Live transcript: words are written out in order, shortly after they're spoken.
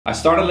I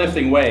started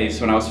lifting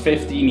weights when I was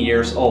 15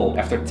 years old.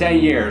 After 10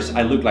 years,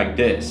 I looked like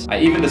this.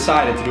 I even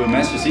decided to do a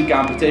men's physique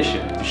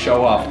competition to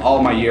show off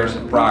all my years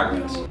of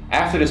progress.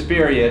 After this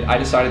period, I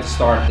decided to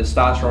start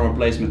testosterone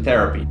replacement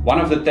therapy.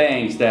 One of the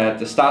things that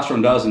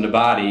testosterone does in the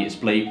body is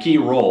play a key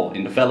role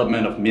in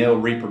development of male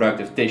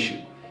reproductive tissue.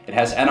 It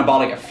has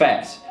anabolic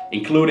effects,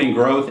 including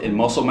growth in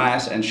muscle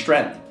mass and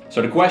strength.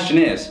 So the question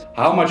is,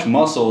 how much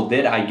muscle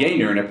did I gain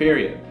during a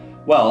period?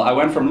 Well, I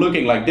went from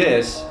looking like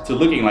this to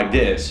looking like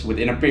this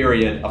within a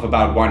period of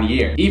about 1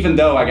 year. Even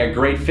though I got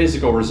great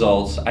physical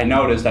results, I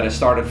noticed that I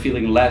started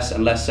feeling less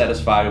and less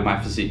satisfied with my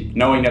physique,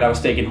 knowing that I was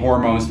taking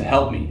hormones to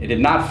help me. It did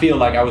not feel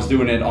like I was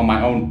doing it on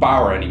my own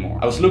power anymore.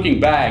 I was looking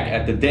back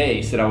at the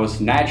days that I was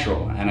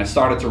natural and I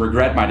started to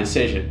regret my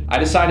decision. I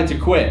decided to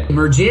quit.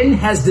 Merjin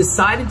has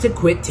decided to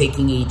quit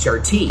taking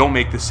HRT. Don't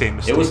make the same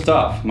mistake. It was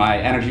tough. My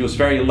energy was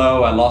very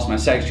low, I lost my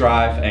sex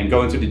drive, and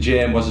going to the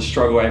gym was a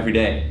struggle every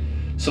day.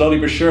 Slowly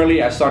but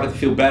surely, I started to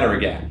feel better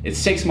again. It's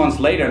 6 months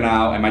later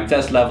now and my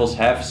test levels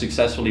have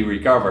successfully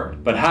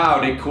recovered. But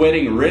how did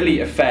quitting really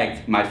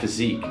affect my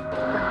physique?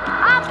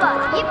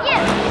 Appa, yip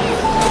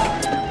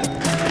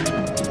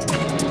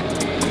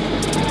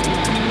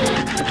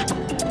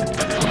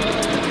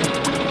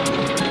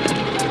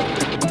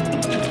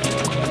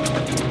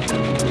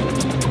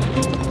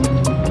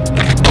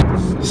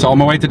yip! So on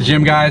my way to the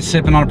gym, guys,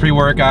 sipping on a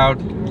pre-workout.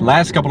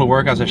 Last couple of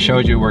workouts I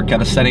showed you were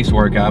calisthenics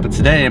workout, but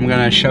today I'm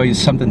gonna show you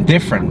something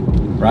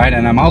different, right?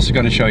 And I'm also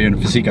gonna show you a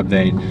physique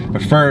update.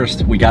 But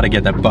first, we gotta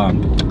get that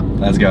bump.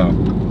 Let's go.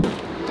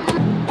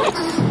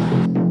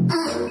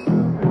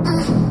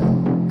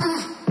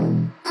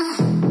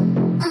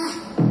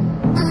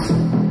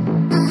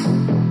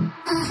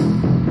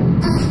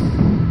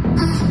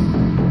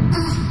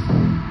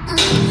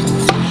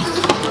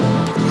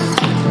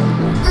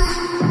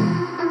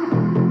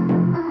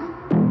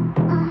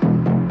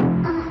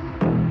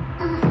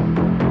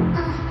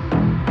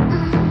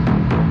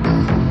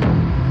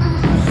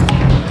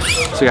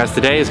 So guys,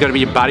 today is going to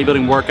be a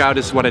bodybuilding workout.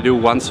 This is what I do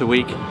once a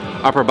week,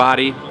 upper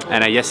body,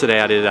 and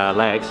yesterday I did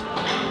legs.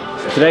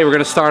 So today we're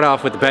going to start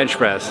off with the bench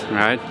press,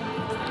 right?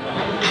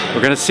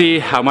 We're going to see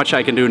how much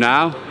I can do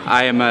now.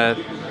 I am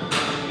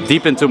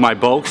deep into my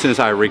bulk since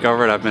I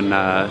recovered. I've been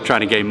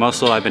trying to gain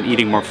muscle, I've been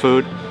eating more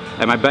food,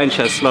 and my bench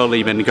has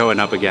slowly been going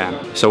up again.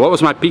 So what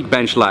was my peak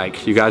bench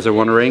like? You guys are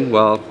wondering?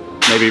 Well,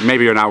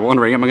 maybe you're not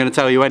wondering, I'm gonna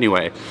tell you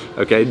anyway.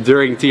 Okay,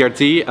 during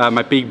TRT,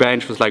 my peak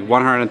bench was like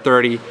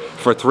 130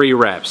 for 3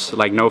 reps,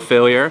 like no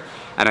failure.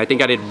 And I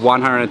think I did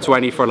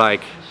 120 for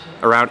like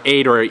around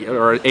 8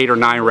 or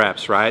 9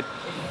 reps, right?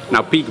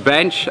 Now peak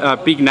bench,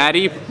 peak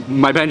natty,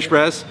 my bench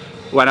press,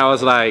 when I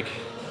was like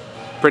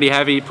pretty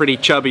heavy, pretty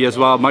chubby as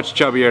well, much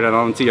chubbier than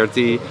on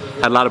TRT.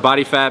 Had a lot of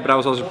body fat, but I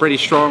was also pretty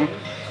strong.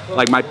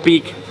 Like my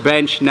peak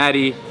bench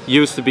natty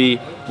used to be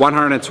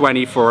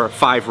 120 for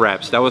 5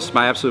 reps. That was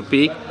my absolute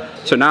peak.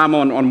 So now I'm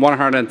on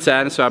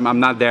 110, so I'm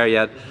not there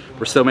yet.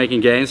 We're still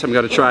making gains. I'm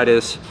gonna try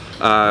this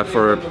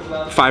for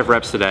 5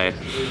 reps today.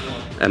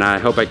 And I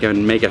hope I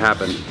can make it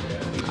happen.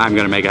 I'm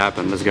gonna make it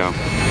happen, let's go.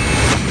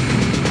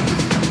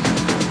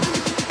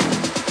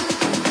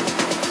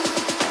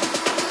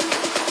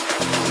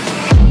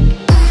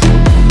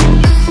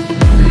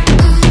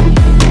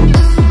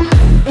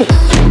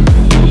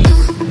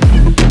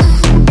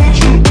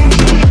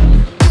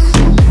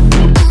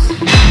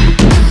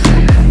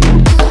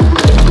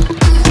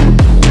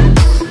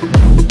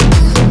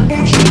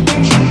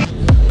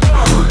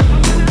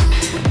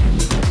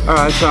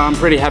 Alright, so I'm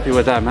pretty happy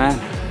with that, man.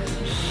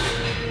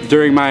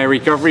 During my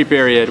recovery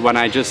period, when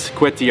I just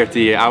quit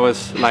TRT, I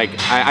was like,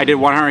 I did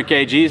 100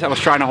 kgs, I was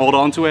trying to hold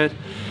on to it,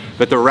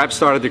 but the reps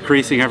started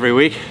decreasing every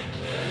week.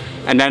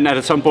 And then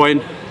at some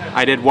point,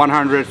 I did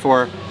 100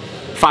 for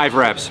 5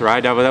 reps,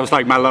 right? That was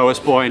like my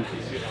lowest point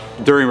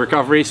during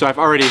recovery, so I've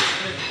already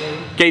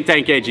gained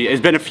 10 kg.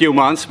 It's been a few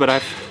months, but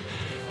I've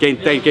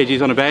gained 10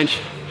 kgs on the bench.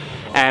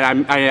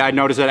 And I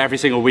noticed that every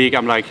single week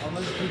I'm like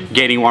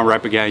gaining 1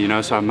 rep again, you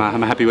know, so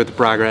I'm happy with the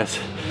progress.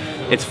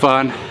 It's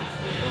fun,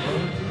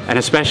 and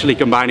especially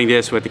combining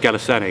this with the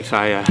calisthenics,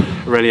 I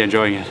really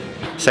enjoying it.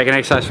 Second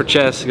exercise for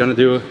chest, gonna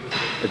do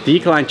a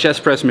decline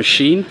chest press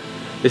machine.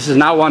 This is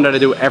not one that I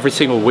do every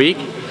single week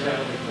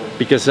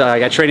because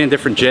I train in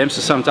different gyms,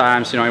 so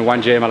sometimes, you know, in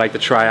one gym I like to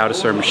try out a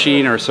certain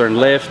machine or a certain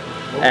lift.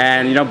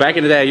 And you know, back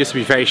in the day I used to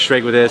be very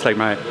strict with this, like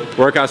my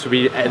workouts would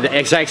be the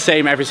exact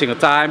same every single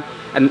time.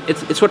 And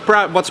it's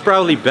what's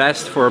probably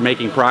best for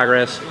making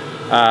progress.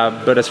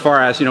 But as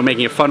far as, you know,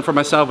 making it fun for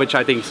myself, which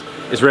I think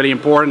is really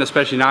important,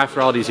 especially now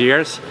after all these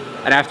years.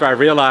 And after I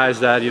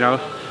realized that, you know,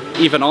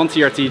 even on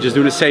TRT, just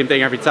doing the same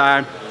thing every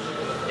time,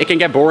 it can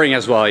get boring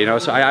as well, you know.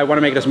 So I want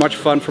to make it as much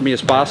fun for me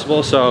as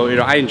possible. So, you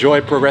know, I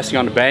enjoy progressing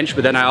on the bench,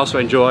 but then I also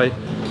enjoy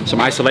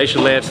some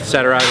isolation lifts,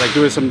 etc. Like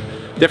doing some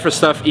different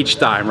stuff each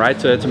time, right,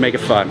 to make it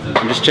fun.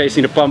 I'm just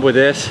chasing the pump with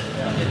this,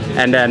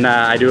 and then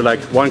I do like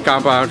 1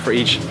 compound for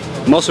each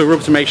muscle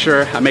group to make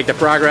sure I make the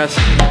progress.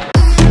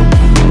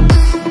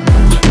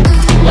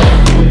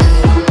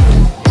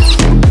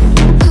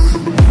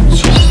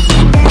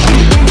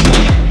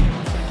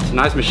 It's a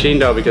nice machine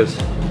though, because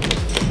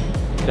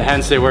the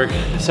hands, they work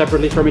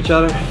separately from each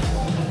other,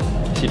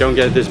 so you don't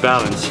get this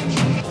balance.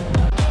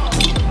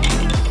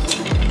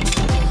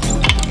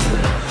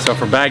 So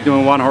for back,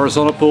 doing one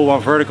horizontal pull,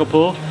 one vertical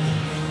pull.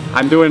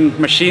 I'm doing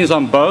machines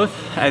on both,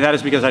 and that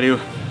is because I do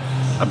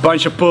a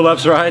bunch of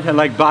pull-ups, right? And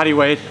like body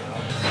weight,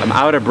 I'm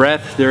out of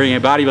breath during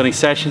a bodybuilding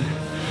session.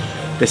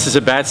 This is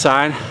a bad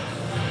sign.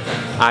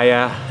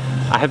 I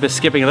have been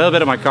skipping a little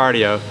bit of my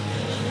cardio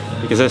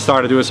because I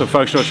started doing some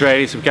functional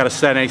training, some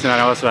calisthenics, and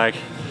I was like,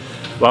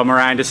 well,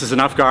 Marijn, this is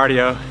enough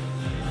cardio.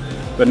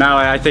 But now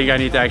I think I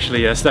need to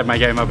actually step my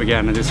game up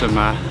again and do some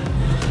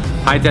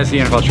high-intensity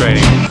interval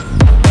training.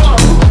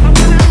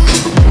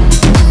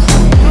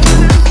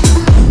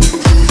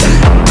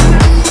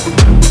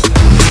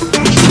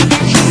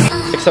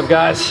 Next up,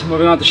 guys,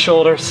 moving on to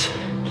shoulders.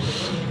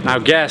 Now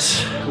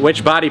guess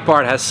which body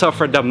part has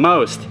suffered the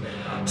most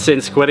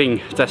since quitting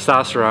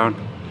testosterone?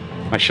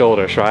 My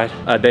shoulders, right?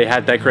 They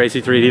had that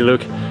crazy 3D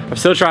look. I'm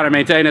still trying to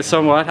maintain it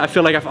somewhat. I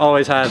feel like I've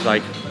always had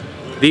like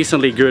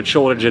decently good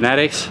shoulder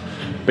genetics,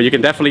 but you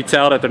can definitely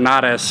tell that they're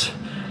not as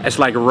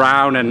like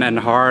round and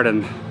hard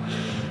and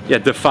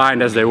yet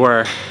defined as they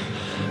were.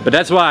 But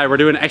that's why we're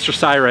doing extra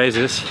side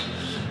raises,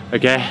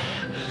 okay?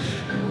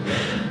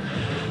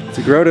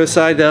 To grow those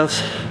side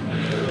delts.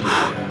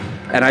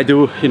 And I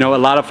do, you know, a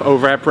lot of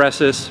overhead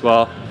presses,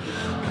 well,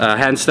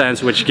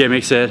 handstands, which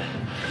gimmicks it.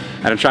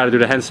 And I try to do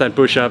the handstand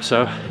push-ups,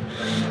 so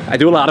I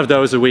do a lot of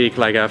those a week,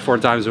 like 4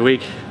 times a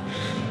week.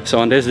 So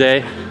on this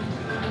day,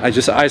 I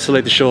just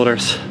isolate the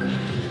shoulders,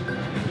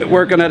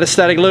 work on that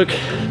aesthetic look,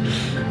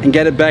 and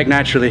get it back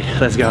naturally.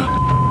 Let's go.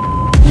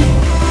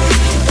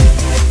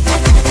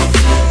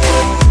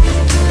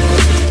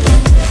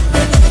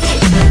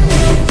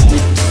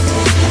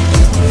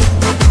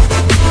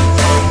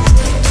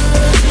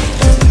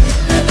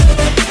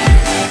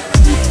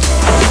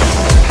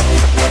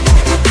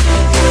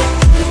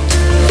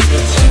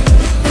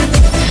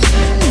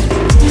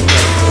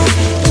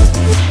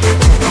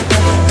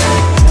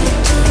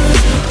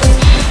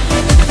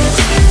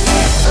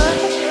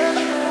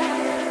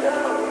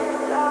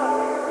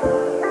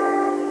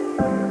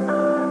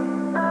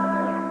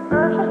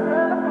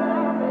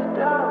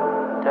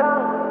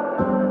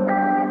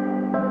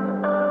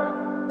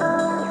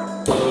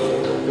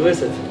 Who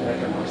is it?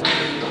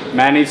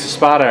 Man needs a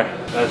spotter.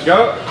 Let's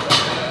go.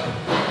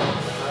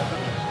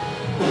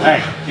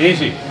 Hey,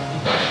 easy.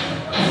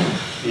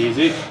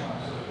 Easy.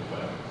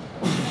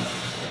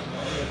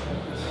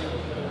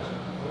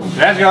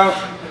 Let's go.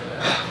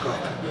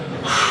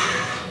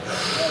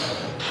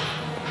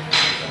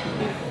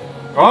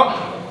 Go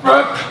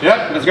up.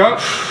 Yep, let's go.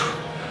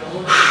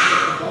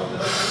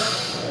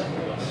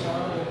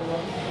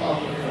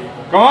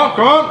 Go up,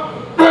 go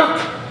up.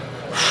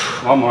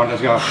 One more,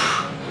 let's go.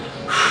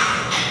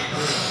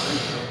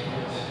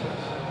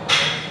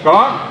 Go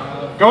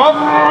on, go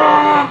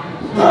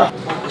up!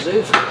 Is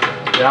it?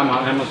 Ja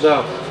man, helemaal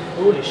zo.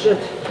 Holy shit.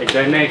 Ik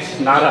deed niks,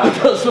 nada.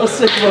 Dat is wel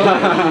sick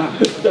man.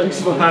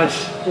 Thanks man.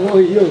 Nice. Oh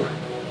yo.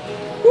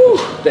 Woo.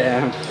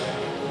 Damn.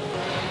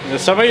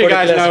 Some of you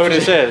guys know who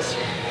this is.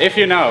 If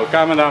you know,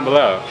 comment down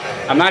below.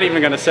 I'm not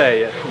even gonna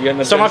say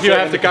it. Some of you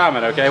have to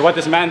comment, okay? What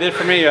this man did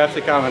for me, you have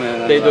to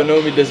comment. They don't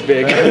know me this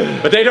big.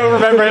 But they don't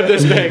remember him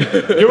this big.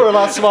 You were a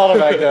lot smaller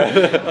back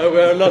then. I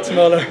were a lot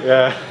smaller.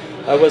 Yeah.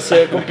 I was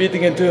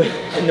competing in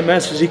the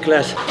men's physique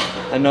class,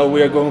 and now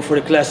we are going for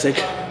the classic.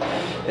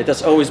 It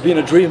has always been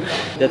a dream.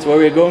 That's what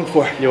we're going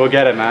for. You will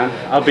get it, man.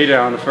 I'll be there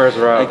on the first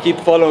row. I keep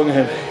following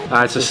him.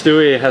 So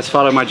Stewie has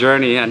followed my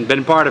journey and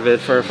been part of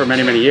it for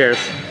many, many years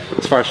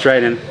as far as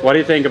training. What do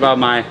you think about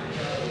my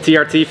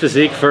TRT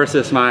physique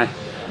versus my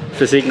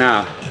physique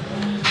now?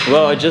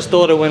 Well, I just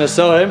thought it when I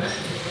saw him.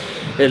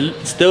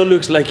 It still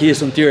looks like he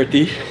is on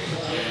TRT,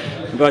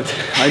 but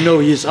I know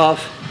he's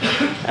off.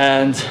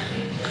 And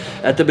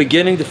at the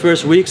beginning, the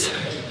first weeks,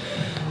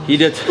 he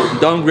did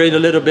downgrade a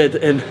little bit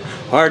in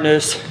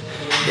hardness,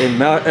 in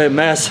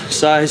mass,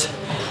 size.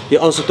 He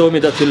also told me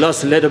that he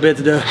lost a little bit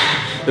the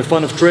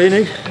fun of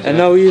training. And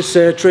now he's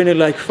training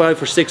like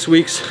 5 or 6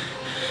 weeks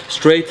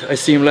straight. I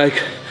see him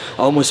like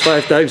almost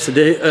 5 times a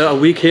day, a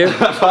week here.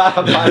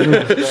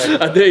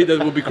 A day,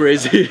 that would be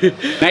crazy.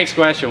 Next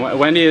question,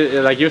 when do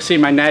you, like you've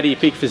seen my natty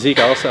peak physique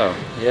also.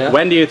 Yeah.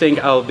 When do you think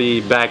I'll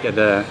be back at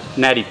the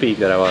natty peak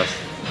that I was?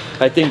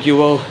 I think you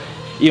will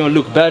even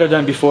look better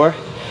than before,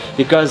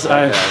 because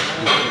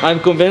I'm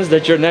convinced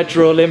that your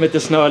natural limit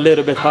is now a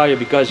little bit higher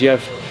because you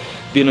have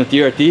been on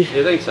TRT.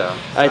 You think so?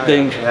 I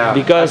think yeah,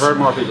 because I've heard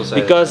more people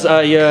say because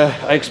I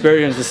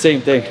experienced the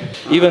same thing.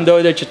 Even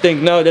though that you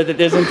think now that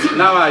it isn't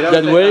no, I don't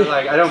that think way.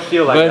 I don't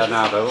feel like that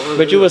now,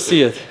 but you will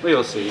see it. We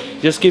will see.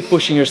 Just keep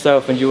pushing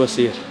yourself and you will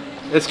see it.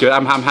 It's good.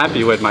 I'm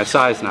happy with my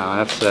size now, I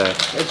have to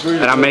say. It's really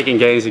and I'm making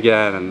gains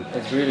again, and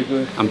it's really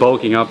good. I'm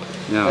bulking up.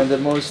 You know. And the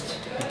most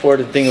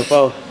important thing of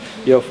all,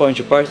 you have found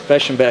your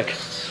passion back.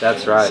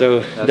 That's right. So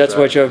that's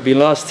what you have been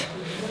lost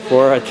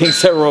for, I think,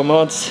 several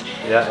months.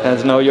 Yeah.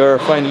 And now you're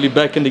finally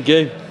back in the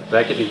game.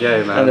 Back in the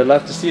game, man. And I'd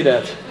love to see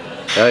that.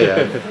 Oh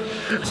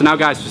yeah. So now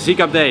guys, physique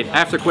update.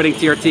 After quitting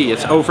TRT,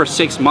 it's over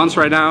 6 months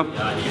right now.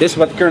 This is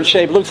what the current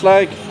shape looks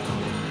like.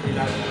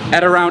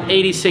 at around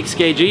 86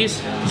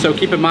 kgs. So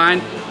keep in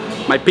mind,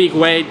 my peak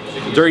weight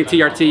during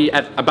TRT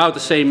at about the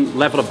same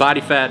level of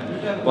body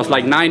fat was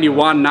like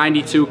 91,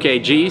 92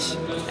 kgs.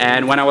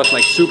 And when I was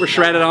like super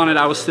shredded on it,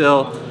 I was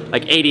still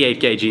like 88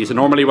 kgs. And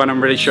normally when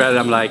I'm really shredded,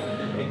 I'm like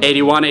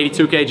 81,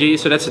 82 kgs.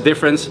 So that's a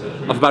difference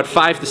of about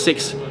 5 to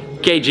 6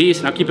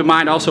 kgs. Now keep in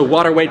mind also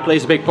water weight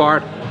plays a big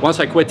part. Once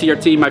I quit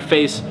TRT, my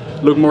face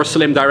looked more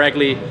slim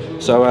directly.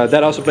 So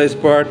that also plays a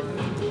part.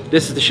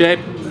 This is the shape.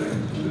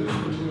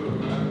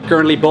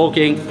 Currently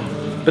bulking,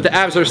 but the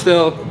abs are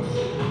still,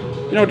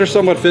 you know, they're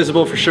somewhat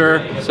visible for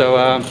sure. So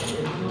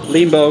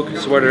lean bulk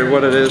is what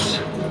it is.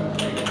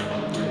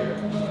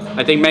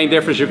 I think main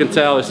difference you can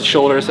tell is the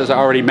shoulders, as I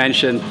already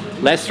mentioned.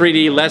 Less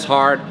 3D, less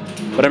hard,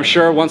 but I'm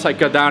sure once I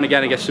cut down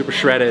again and get super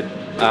shredded,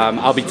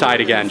 I'll be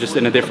tight again, just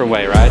in a different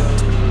way, right?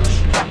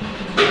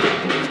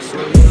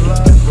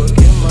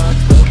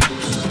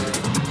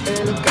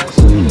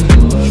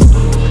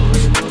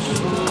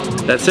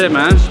 That's it,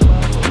 man.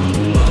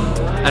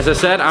 As I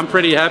said, I'm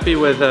pretty happy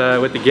with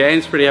the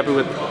gains, pretty happy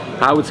with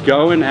how it's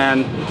going,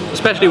 and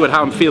especially with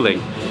how I'm feeling.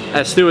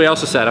 As Stewie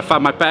also said, I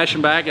found my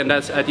passion back, and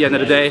that's at the end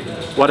of the day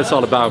what it's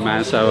all about,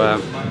 man.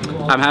 So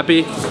I'm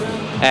happy,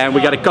 and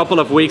we got a couple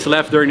of weeks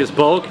left during this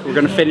bulk. We're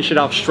gonna finish it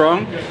off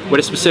strong with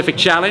a specific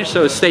challenge,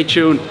 so stay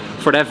tuned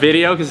for that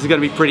video because it's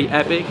gonna be pretty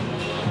epic.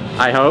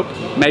 I hope,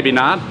 maybe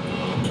not.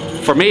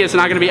 For me, it's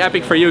not gonna be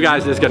epic. For you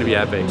guys, it's gonna be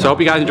epic. So I hope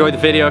you guys enjoyed the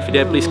video. If you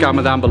did, please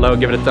comment down below,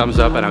 give it a thumbs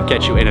up, and I'll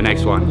catch you in the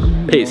next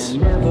one. Peace.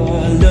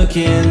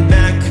 Looking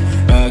back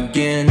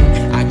again,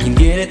 I can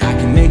get it, I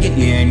can make it,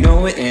 yeah, I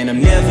know it, and I'm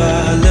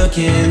never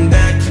looking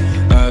back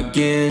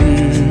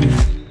again.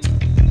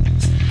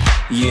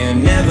 Yeah,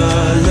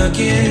 never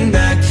looking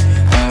back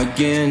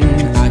again.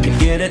 I can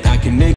get it, I can make it.